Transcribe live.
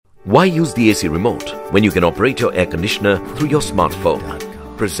Why use the AC remote when you can operate your air conditioner through your smartphone?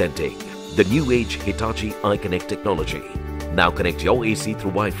 Presenting the new age Hitachi iConnect technology. Now connect your AC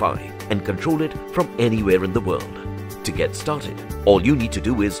through Wi-Fi and control it from anywhere in the world. To get started, all you need to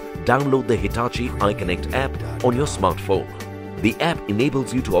do is download the Hitachi iConnect app on your smartphone. The app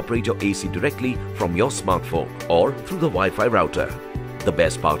enables you to operate your AC directly from your smartphone or through the Wi-Fi router. The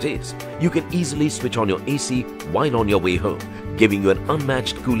best part is, you can easily switch on your AC while on your way home, giving you an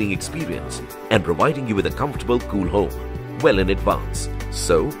unmatched cooling experience and providing you with a comfortable cool home well in advance.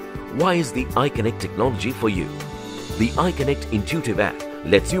 So, why is the iConnect technology for you? The iConnect intuitive app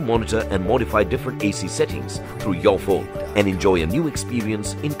lets you monitor and modify different AC settings through your phone and enjoy a new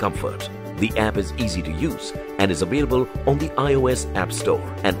experience in comfort. The app is easy to use and is available on the iOS App Store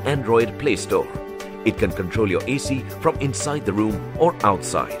and Android Play Store. It can control your AC from inside the room or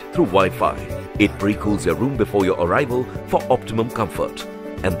outside through Wi-Fi. It pre-cools your room before your arrival for optimum comfort.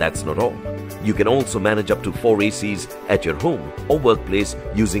 And that's not all. You can also manage up to 4 ACs at your home or workplace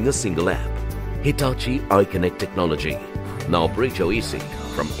using a single app. Hitachi iConnect technology. Now operate your AC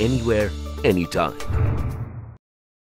from anywhere, anytime.